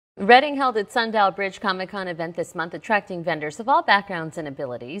Reading held its Sundial Bridge Comic-Con event this month, attracting vendors of all backgrounds and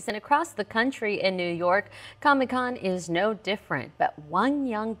abilities. And across the country in New York, Comic-Con is no different. But one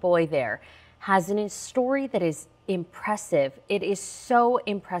young boy there has a story that is impressive. It is so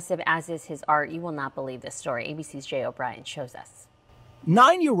impressive, as is his art. You will not believe this story. ABC's Jay O'Brien shows us.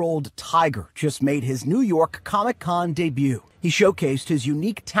 9-year-old Tiger just made his New York Comic-Con debut. He showcased his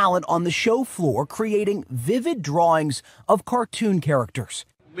unique talent on the show floor, creating vivid drawings of cartoon characters.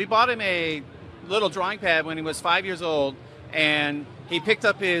 We bought him a little drawing pad when he was 5 years old, and he picked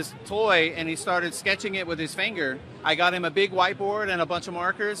up his toy and he started sketching it with his finger. I got him a big whiteboard and a bunch of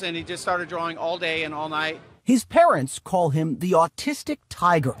markers, and he just started drawing all day and all night. His parents call him the Autistic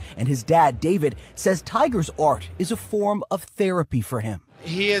Tiger, and his dad, David, says Tiger's art is a form of therapy for him.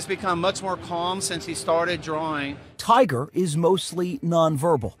 He has become much more calm since he started drawing. Tiger is mostly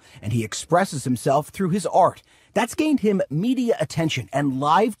nonverbal, and he expresses himself through his art. That's gained him media attention and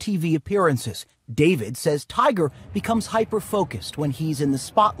live TV appearances. David says Tiger becomes hyper-focused when he's in the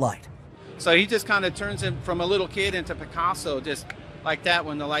spotlight. So he just kind of turns him from a little kid into Picasso, just like that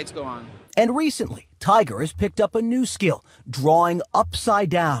when the lights go on. And recently, Tiger has picked up a new skill, drawing upside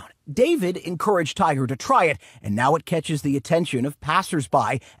down. David encouraged Tiger to try it, and now it catches the attention of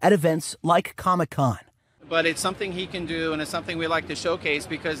passersby at events like Comic-Con. But it's something he can do, and it's something we like to showcase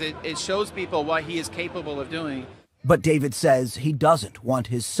because it shows people what he is capable of doing. But David says he doesn't want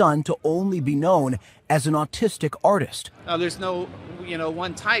his son to only be known as an autistic artist. There's no,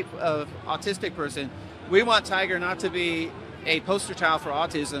 one type of autistic person. We want Tiger not to be a poster child for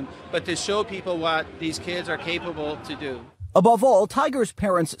autism, but to show people what these kids are capable to do. Above all, Tiger's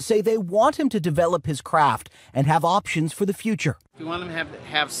parents say they want him to develop his craft and have options for the future. We want him to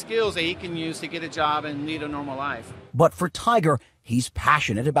have skills that he can use to get a job and lead a normal life. But for Tiger, he's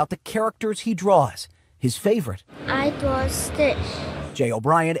passionate about the characters he draws. His favorite, I draw Stitch. Jay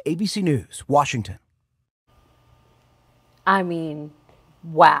O'Brien, ABC News, Washington. I mean,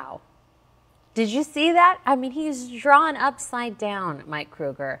 wow. Did you see that? I mean, he's drawn upside down, Mike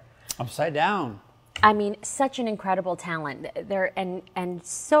Kruger. Upside down. I mean, such an incredible talent there, and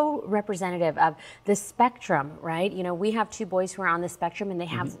so representative of the spectrum, right? We have two boys who are on the spectrum, and they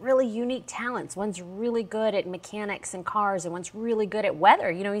have really unique talents. One's really good at mechanics and cars, and one's really good at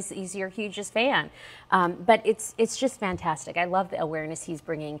weather. He's your hugest fan. But it's just fantastic. I love the awareness he's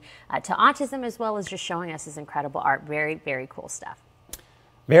bringing to autism, as well as just showing us his incredible art. Very, very cool stuff.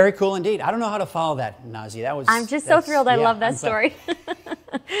 Very cool indeed. I don't know how to follow that, Nazi. I'm just so thrilled. I love that story.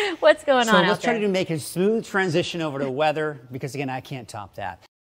 What's going on out there? So let's try to make a smooth transition over to weather, because again, I can't top that.